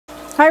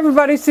Hi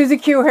everybody, Susie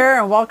Q here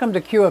and welcome to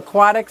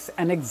QueAquatics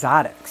and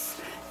Exotics.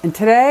 And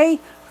today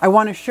I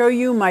want to show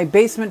you my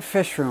basement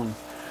fish room.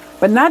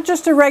 But not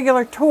just a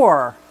regular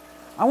tour.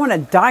 I want to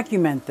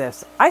document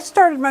this. I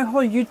started my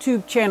whole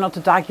YouTube channel to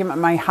document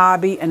my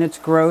hobby and its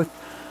growth.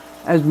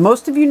 As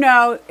most of you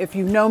know, if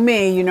you know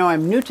me, you know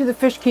I'm new to the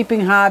fish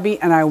keeping hobby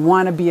and I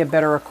want to be a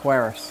better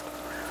aquarist.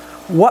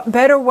 What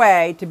better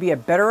way to be a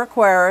better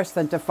aquarist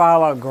than to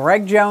follow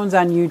Greg Jones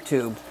on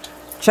YouTube?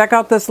 Check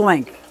out this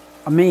link.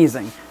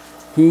 Amazing.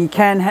 He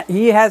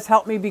has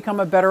helped me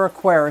become a better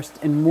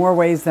aquarist in more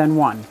ways than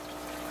one.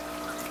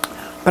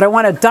 But I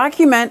want to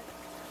document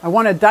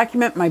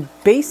my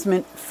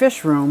basement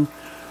fish room,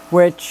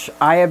 which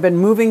I have been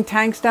moving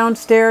tanks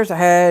downstairs. I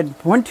had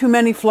one too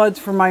many floods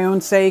for my own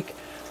sake,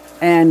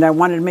 and I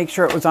wanted to make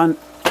sure it was on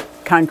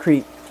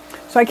concrete.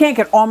 So I can't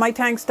get all my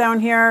tanks down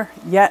here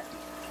yet,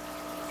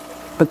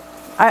 but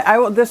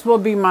this will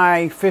be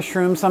my fish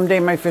room someday,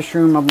 my fish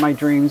room of my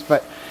dreams.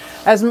 But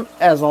as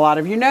a lot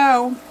of you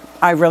know,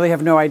 I really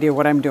have no idea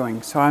what I'm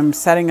doing. So I'm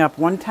setting up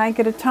one tank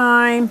at a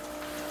time,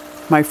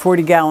 my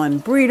 40-gallon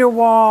breeder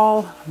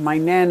wall, my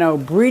nano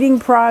breeding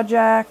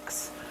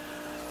projects,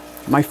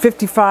 my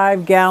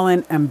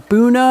 55-gallon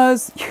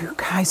ambunas. You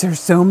guys are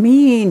so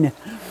mean.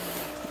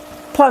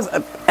 Plus,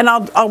 and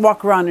I'll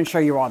walk around and show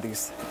you all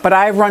these. But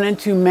I've run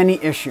into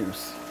many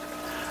issues.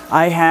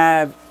 I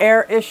have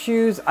air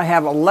issues. I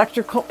have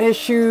electrical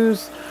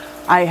issues.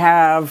 I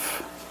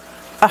have...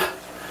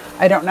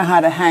 I don't know how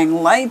to hang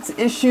lights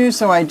issues,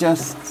 so I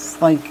just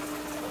like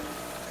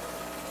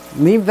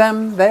leave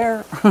them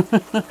there.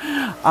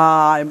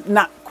 I'm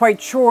not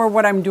quite sure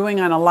what I'm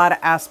doing on a lot of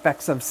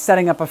aspects of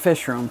setting up a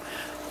fish room.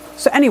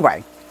 So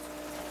anyway,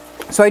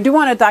 so I do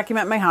want to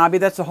document my hobby.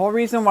 That's the whole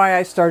reason why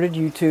I started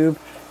YouTube,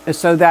 is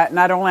so that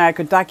not only I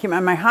could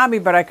document my hobby,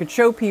 but I could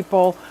show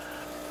people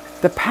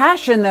the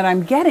passion that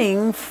I'm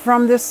getting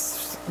from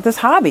this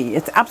hobby.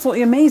 It's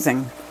absolutely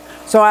amazing.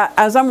 So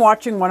as I'm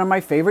watching one of my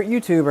favorite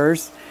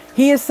YouTubers,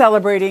 he is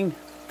celebrating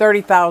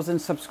 30,000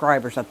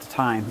 subscribers at the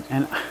time.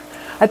 And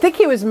I think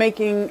he was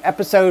making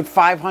episode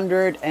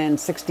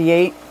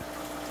 568.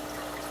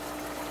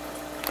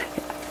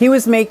 He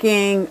was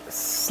making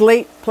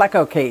slate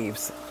pleco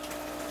caves.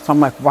 So I'm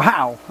like,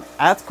 wow,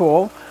 that's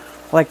cool.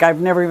 Like, I've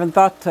never even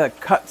thought to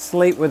cut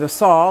slate with a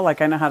saw.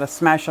 Like, I know how to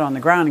smash it on the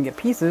ground and get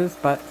pieces.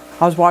 But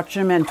I was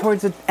watching him, and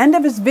towards the end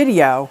of his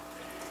video,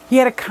 he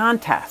had a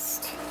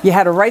contest. You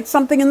had to write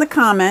something in the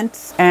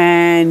comments,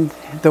 and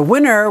the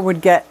winner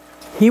would get...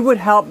 He would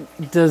help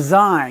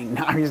design.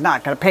 Now, he's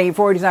not going to pay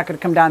for it. He's not going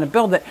to come down and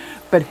build it.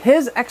 But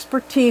his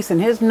expertise and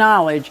his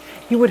knowledge,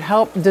 he would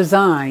help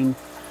design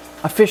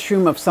a fish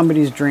room of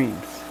somebody's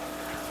dreams.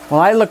 Well,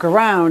 I look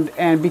around,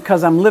 and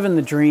because I'm living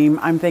the dream,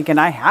 I'm thinking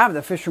I have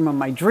the fish room of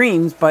my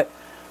dreams, but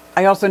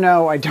I also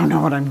know I don't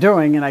know what I'm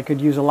doing, and I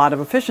could use a lot of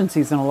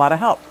efficiencies and a lot of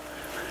help.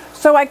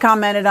 So I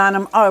commented on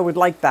him, oh, I would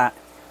like that.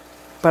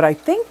 But I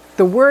think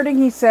the wording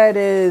he said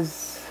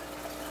is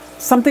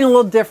something a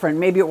little different.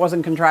 Maybe it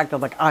wasn't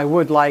contracted like I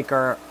would like,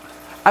 or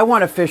I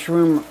want a fish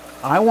room,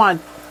 I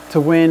want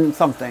to win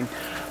something.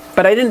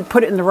 But I didn't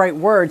put it in the right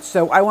words,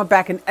 so I went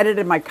back and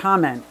edited my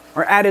comment,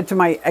 or added to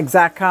my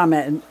exact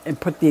comment and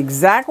put the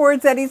exact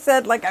words that he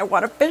said, like, I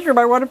want a fish room,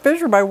 I want a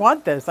fish room, I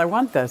want this, I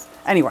want this.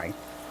 Anyway,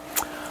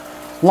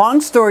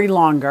 long story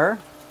longer.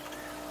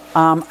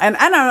 And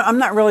I'm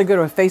not really good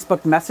with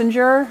Facebook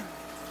Messenger.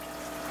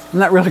 I'm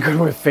not really good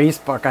with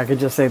Facebook, I could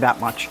just say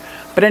that much.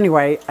 But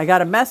anyway, I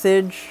got a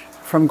message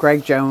from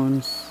Greg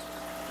Jones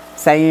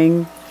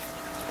saying,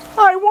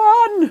 I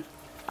won!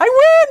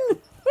 I win!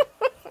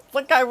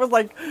 Like, I was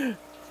like,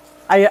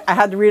 I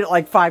had to read it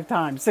like 5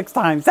 times, 6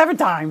 times, 7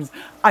 times.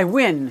 I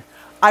win.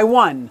 I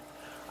won.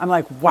 I'm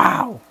like,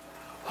 wow.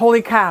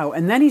 Holy cow.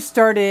 And then he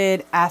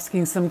started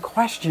asking some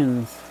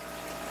questions.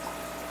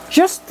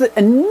 Just the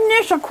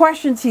initial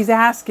questions he's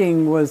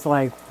asking was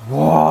like,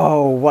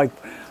 whoa,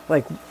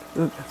 like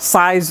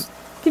size,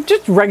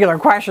 just regular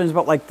questions,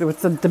 but like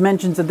what's the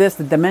dimensions of this,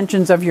 the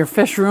dimensions of your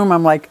fish room.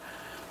 I'm like,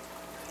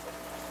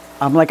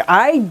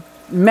 I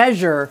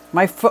measure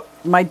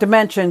my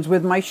dimensions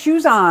with my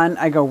shoes on.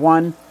 I go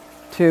 1,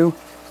 2,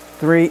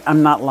 3.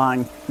 I'm not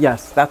lying.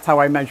 Yes, that's how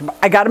I measure.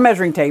 I got a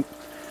measuring tape.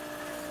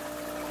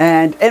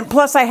 And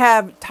plus I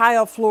have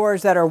tile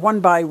floors that are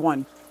 1 by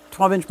 1,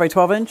 12 inch by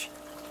 12 inch.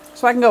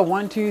 So I can go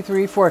 1, 2,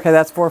 3, 4. Okay,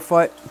 that's 4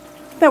 foot.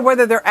 Now,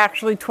 whether they're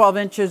actually 12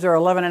 inches or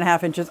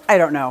 11.5 inches, I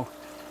don't know.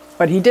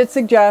 But he did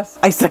suggest,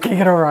 I still can't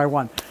get over I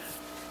won.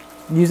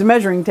 Use a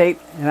measuring tape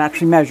and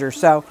actually measure.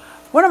 So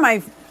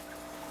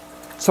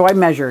so I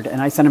measured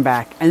and I sent him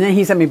back. And then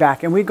he sent me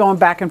back. And we're going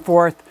back and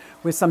forth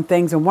with some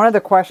things. And one of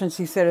the questions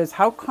he said is,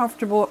 how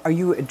comfortable are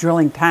you at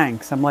drilling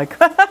tanks? I'm like,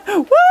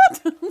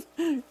 what?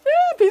 Yeah,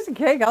 piece of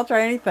cake. I'll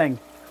try anything.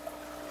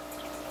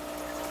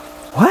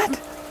 What?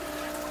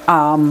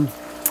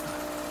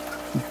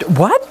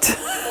 What?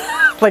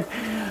 Like,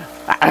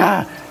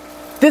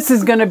 this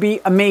is going to be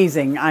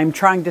amazing. I'm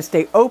trying to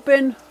stay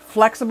open,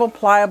 flexible,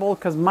 pliable,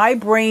 because my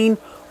brain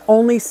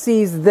only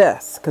sees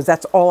this, because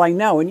that's all I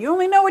know. And you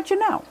only know what you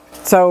know.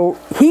 So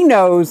he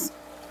knows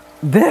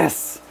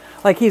this.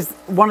 Like, he's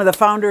one of the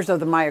founders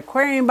of the My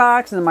Aquarium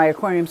box and the My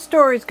Aquarium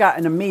store. He's got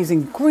an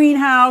amazing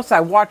greenhouse.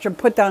 I watch him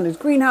put down his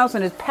greenhouse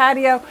and his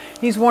patio.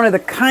 He's one of the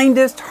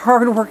kindest,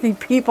 hardworking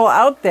people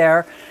out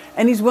there,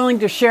 and he's willing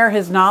to share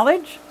his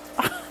knowledge.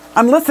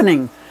 I'm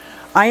listening.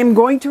 I am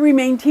going to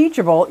remain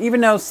teachable,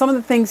 even though some of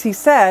the things he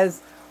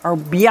says are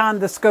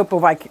beyond the scope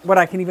of what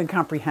I can even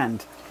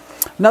comprehend.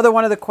 Another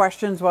one of the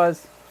questions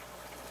was,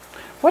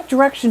 what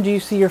direction do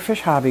you see your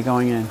fish hobby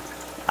going in?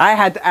 I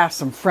had to ask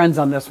some friends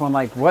on this one,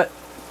 like, what?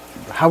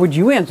 How would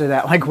you answer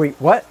that? Like, wait,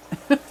 what?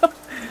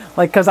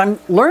 Like, because I'm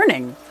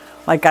learning.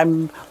 Like,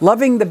 I'm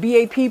loving the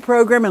BAP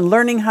program and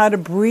learning how to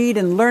breed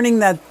and learning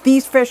that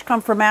these fish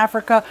come from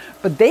Africa,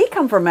 but they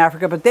come from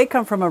Africa, but they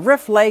come from a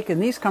rift lake,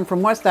 and these come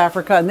from West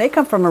Africa, and they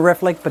come from a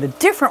rift lake, but a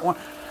different one.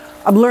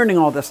 I'm learning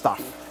all this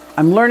stuff.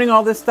 I'm learning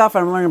all this stuff.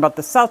 I'm learning about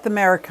the South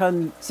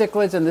American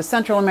cichlids and the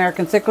Central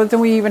American cichlids,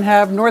 and we even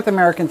have North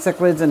American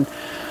cichlids, and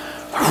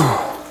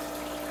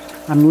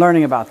I'm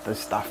learning about this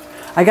stuff.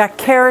 I got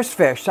Charis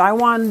fish. I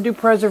want to do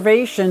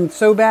preservation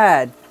so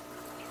bad.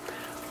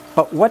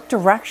 But what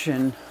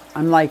direction?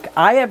 I'm like,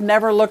 I have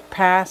never looked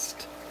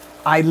past,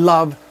 I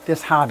love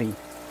this hobby.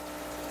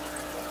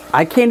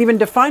 I can't even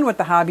define what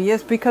the hobby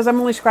is because I'm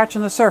only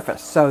scratching the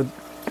surface. So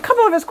a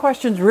couple of his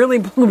questions really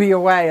blew me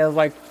away. I was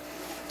like,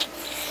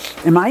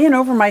 am I in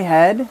over my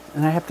head?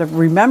 And I have to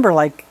remember,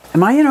 like,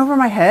 am I in over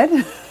my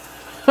head?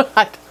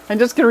 I'm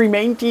just going to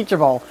remain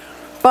teachable.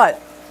 But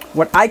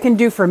what I can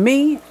do for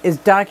me is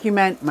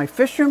document my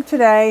fish room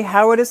today,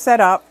 how it is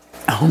set up.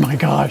 Oh my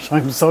gosh,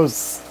 I'm so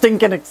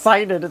stinking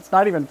excited. It's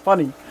not even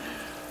funny.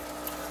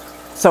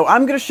 So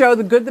I'm going to show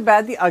the good, the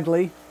bad, the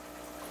ugly.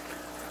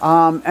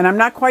 And I'm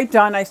not quite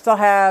done. I still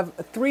have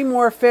 3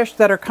 more fish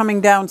that are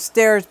coming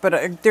downstairs,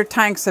 but their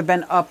tanks have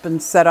been up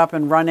and set up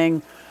and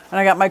running. And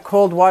I got my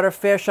cold water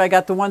fish. I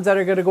got the ones that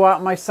are going to go out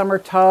in my summer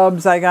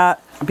tubs.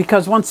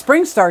 Because once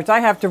spring starts, I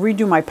have to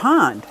redo my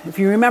pond. If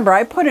you remember,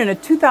 I put in a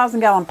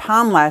 2,000-gallon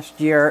pond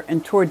last year,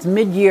 and towards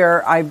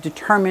mid-year, I've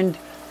determined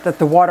that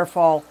the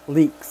waterfall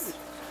leaks.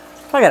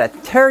 So I got to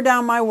tear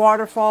down my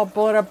waterfall,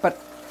 pull it up. But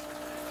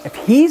if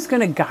he's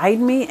going to guide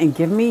me and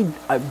give me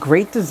a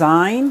great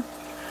design,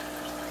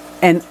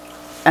 and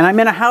I'm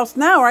in a house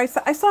now where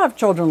I still have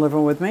children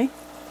living with me.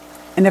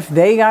 And if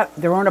they got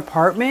their own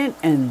apartment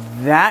and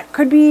that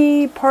could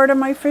be part of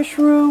my fish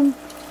room,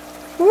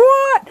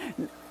 what?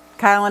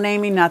 Kyle and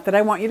Amy, not that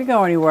I want you to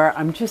go anywhere.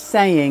 I'm just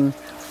saying,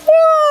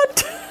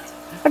 what?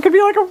 I could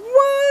be like a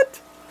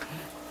what?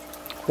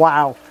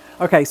 Wow.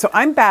 Okay, so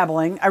I'm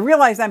babbling. I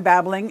realize I'm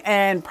babbling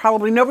and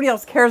probably nobody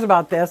else cares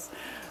about this,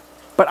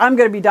 but I'm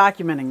going to be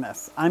documenting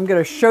this. I'm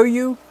going to show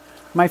you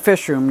my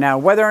fish room. Now,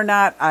 whether or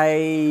not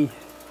I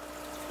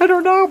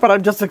don't know, but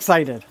I'm just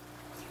excited.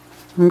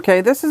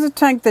 Okay, this is a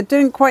tank that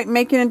didn't quite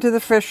make it into the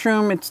fish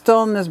room. It's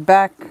still in this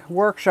back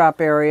workshop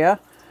area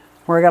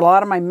where I got a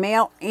lot of my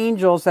male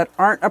angels that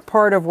aren't a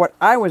part of what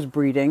I was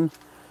breeding,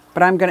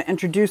 but I'm going to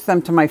introduce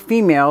them to my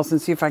females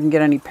and see if I can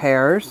get any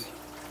pairs.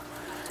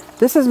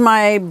 This is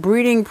my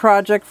breeding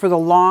project for the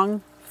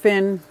long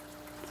fin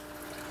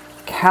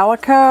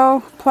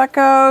calico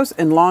plecos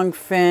and long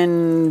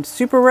fin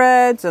super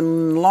reds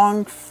and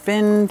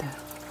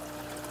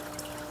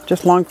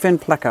just long fin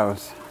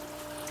plecos.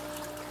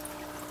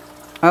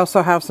 I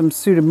also have some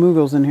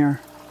pseudomugals in here.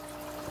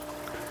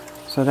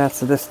 So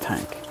that's this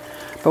tank.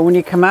 But when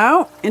you come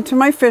out into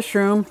my fish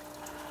room,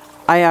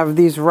 I have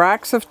these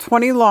racks of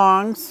 20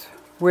 longs,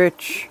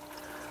 which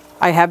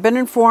I have been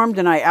informed,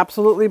 and I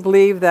absolutely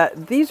believe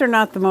that these are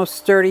not the most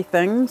sturdy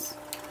things.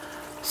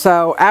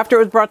 So after it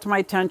was brought to my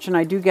attention,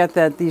 I do get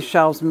that these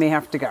shelves may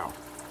have to go.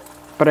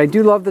 But I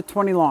do love the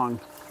 20 long.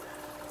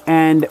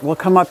 And we'll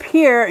come up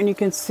here and you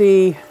can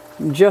see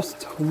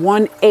just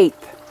 1/8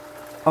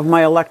 of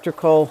my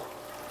electrical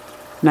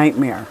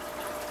nightmare.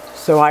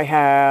 So I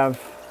have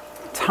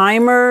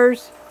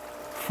timers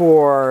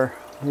for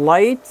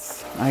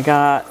lights. I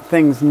got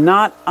things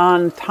not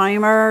on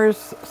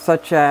timers,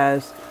 such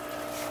as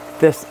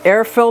this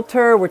air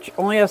filter, which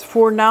only has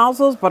 4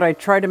 nozzles, but I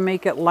try to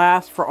make it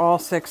last for all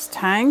 6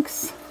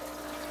 tanks.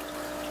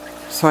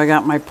 So I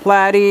got my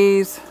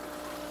platies,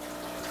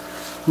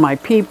 my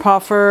pea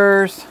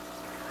puffers,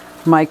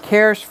 my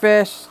Charis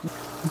fish.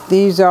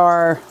 These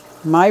are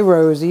my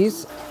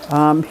rosies.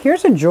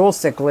 Here's a jewel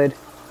cichlid.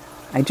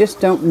 I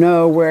just don't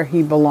know where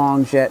he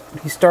belongs yet.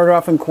 He started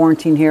off in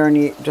quarantine here and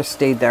he just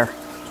stayed there.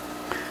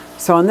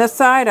 So on this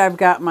side, I've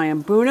got my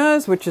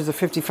Mbunas, which is a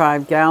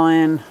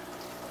 55-gallon.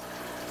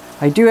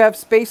 I do have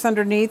space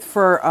underneath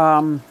for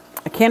a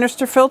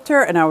canister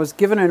filter, and I was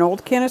given an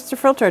old canister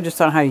filter. I just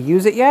don't know how to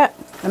use it yet.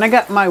 And I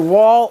got my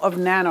wall of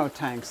nano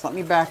tanks. Let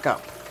me back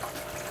up.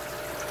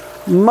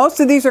 Most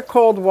of these are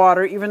cold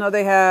water, even though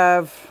they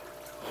have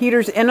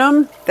heaters in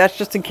them. That's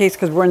just in case,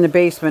 because we're in the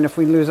basement. If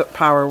we lose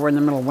power, we're in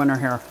the middle of winter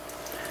here.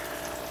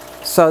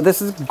 So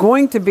this is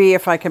going to be,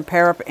 if I can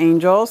pair up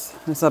angels,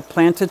 this is a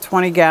planted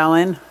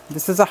 20-gallon.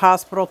 This is a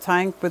hospital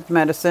tank with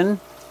medicine.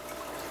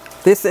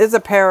 This is a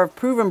pair of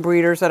proven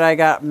breeders that I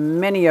got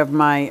many of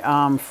my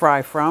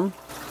fry from.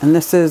 And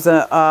this is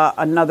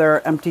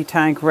another empty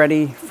tank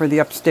ready for the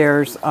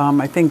upstairs.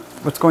 I think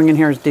what's going in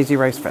here is daisy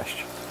rice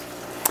fish.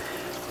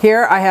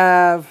 Here I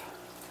have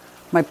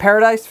my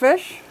paradise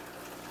fish,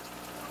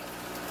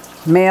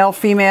 male,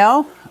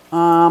 female.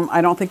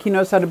 I don't think he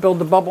knows how to build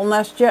the bubble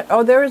nest yet.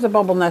 Oh, there is a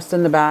bubble nest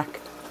in the back.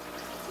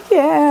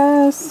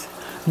 Yes.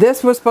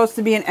 This was supposed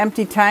to be an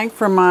empty tank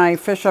for my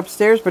fish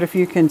upstairs, but if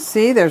you can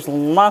see, there's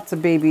lots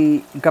of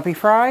baby guppy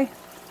fry.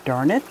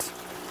 Darn it.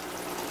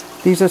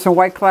 These are some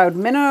white cloud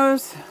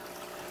minnows.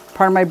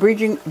 Part of my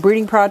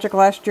breeding project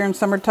last year in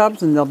summer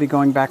tubs, and they'll be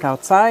going back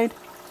outside.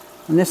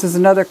 And this is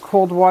another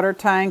cold water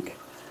tank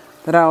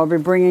that I'll be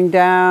bringing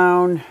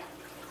down.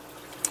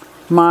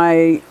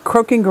 My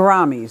croaking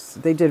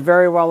gouramis, they did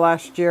very well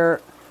last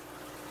year,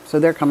 so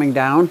they're coming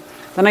down.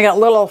 Then I got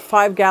little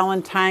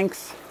 5-gallon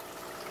tanks.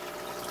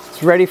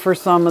 It's ready for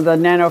some of the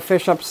nano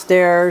fish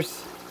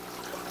upstairs.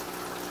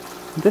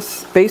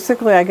 This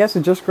basically, I guess,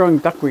 is just growing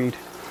duckweed.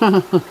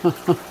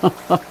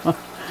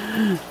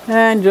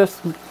 And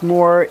just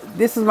more.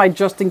 This is my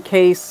just in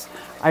case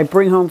I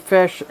bring home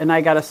fish and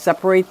I gotta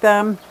separate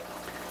them.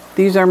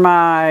 These are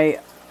my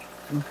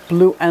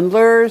blue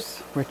endlers,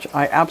 which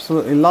I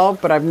absolutely love,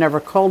 but I've never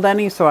culled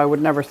any, so I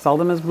would never sell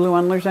them as blue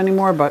endlers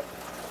anymore, but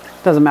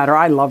it doesn't matter.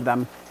 I love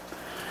them.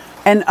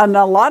 And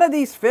a lot of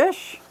these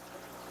fish,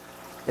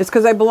 it's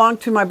because I belong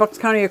to my Bucks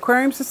County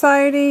Aquarium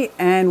Society,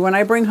 and when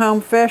I bring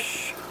home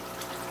fish,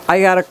 I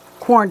gotta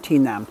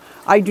quarantine them.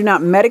 I do not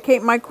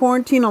medicate my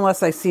quarantine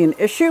unless I see an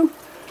issue,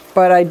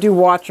 but I do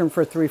watch them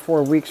for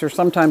 3-4 weeks, or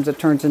sometimes it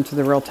turns into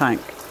the real tank.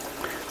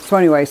 So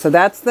anyway, so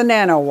that's the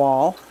nano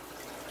wall.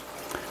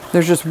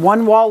 There's just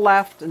one wall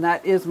left, and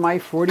that is my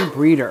 40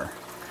 breeder.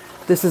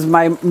 This is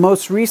my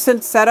most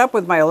recent setup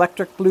with my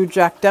electric blue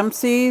Jack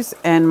Dempsey's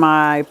and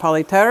my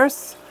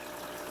Polyteris.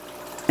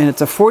 And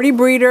it's a 40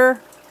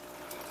 breeder.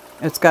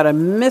 It's got a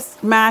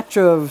mismatch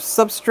of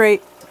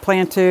substrate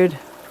planted.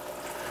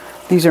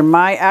 These are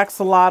my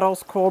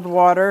axolotls cold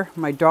water,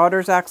 my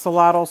daughter's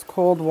axolotls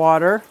cold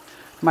water,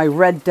 my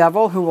red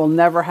devil, who will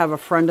never have a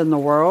friend in the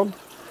world,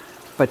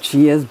 but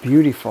she is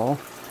beautiful.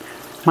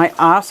 My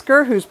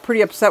Oscar, who's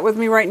pretty upset with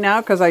me right now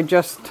because I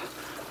just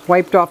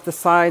wiped off the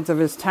sides of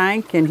his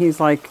tank, and he's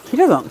like, he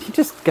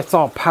just gets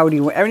all pouty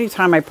every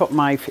time I put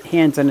my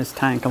hands in his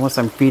tank, unless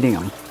I'm feeding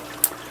him.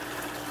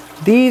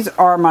 These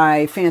are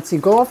my fancy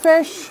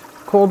goldfish,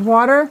 cold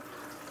water,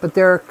 but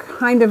they're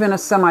kind of in a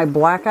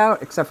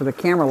semi-blackout, except for the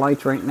camera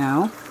lights right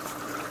now.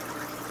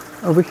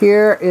 Over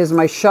here is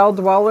my shell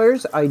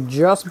dwellers I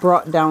just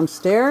brought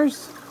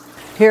downstairs.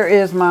 Here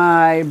is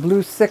my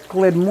blue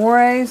cichlid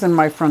morays and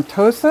my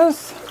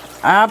frontosas.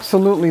 I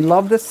absolutely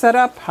love this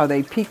setup, how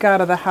they peek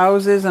out of the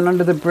houses and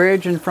under the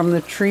bridge and from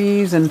the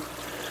trees, and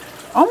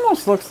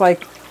almost looks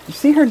like, you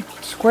see her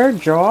square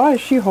jaw?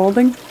 Is she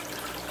holding?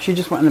 She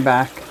just went in the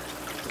back.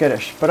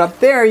 Skittish. But up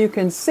there you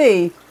can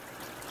see,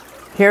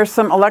 here's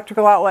some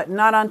electrical outlet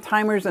not on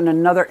timers and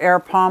another air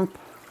pump.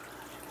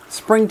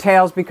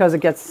 Springtails, because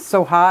it gets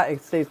so hot,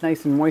 it stays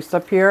nice and moist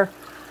up here.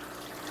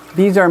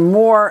 These are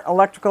more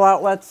electrical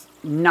outlets,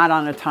 not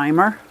on a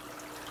timer.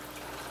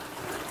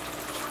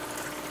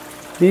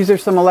 These are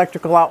some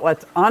electrical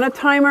outlets on a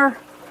timer.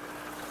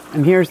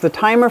 And here's the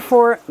timer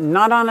for it,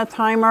 not on a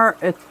timer.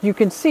 You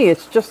can see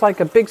it's just like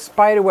a big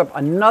spider web.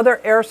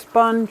 Another air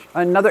sponge,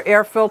 another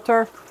air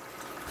filter.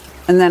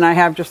 And then I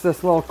have just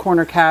this little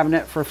corner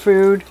cabinet for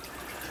food.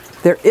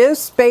 There is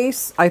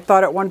space, I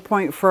thought at one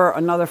point, for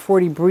another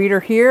 40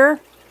 breeder here,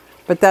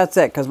 but that's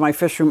it because my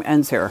fish room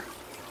ends here.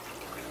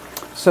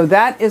 So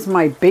that is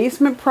my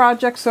basement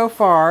project so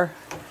far.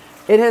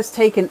 It has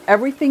taken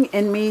everything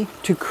in me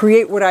to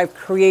create what I've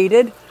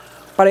created,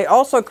 but I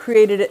also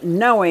created it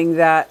knowing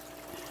that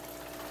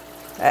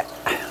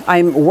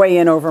I'm way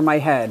in over my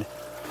head.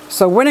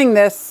 So winning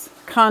this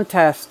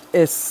contest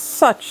is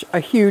such a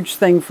huge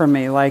thing for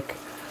me. Like,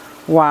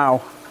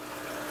 wow.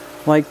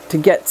 Like, to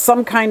get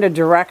some kind of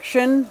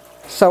direction.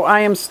 So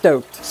I am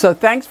stoked. So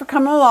thanks for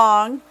coming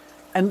along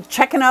and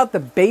checking out the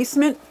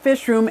basement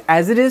fish room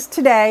as it is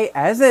today,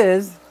 as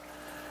is.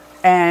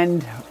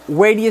 And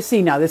wait do you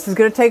see now. This is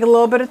going to take a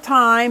little bit of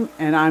time,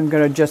 and I'm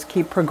going to just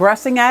keep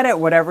progressing at it.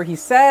 Whatever he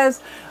says,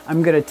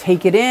 I'm going to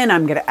take it in.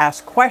 I'm going to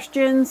ask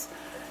questions.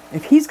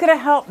 If he's going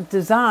to help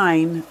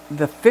design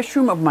the fish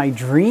room of my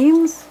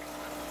dreams,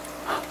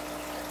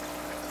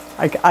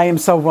 I am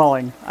so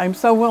willing. I'm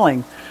so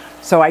willing.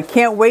 So I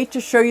can't wait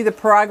to show you the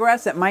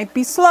progress. It might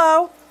be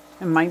slow.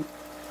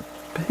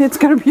 It's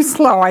going to be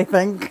slow, I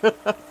think.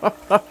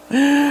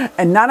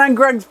 And not on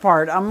Greg's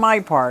part, on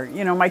my part.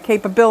 You know, my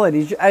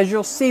capabilities. As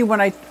you'll see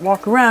when I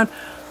walk around,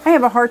 I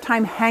have a hard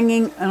time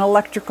hanging an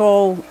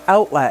electrical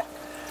outlet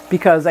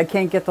because I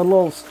can't get the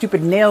little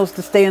stupid nails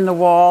to stay in the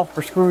wall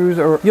or screws,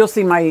 or you'll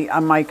see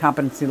my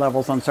competency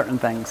levels on certain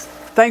things.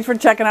 Thanks for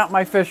checking out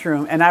my fish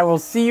room, and I will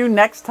see you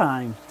next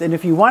time. And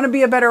if you want to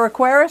be a better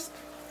aquarist,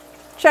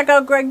 check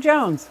out Greg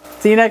Jones.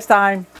 See you next time.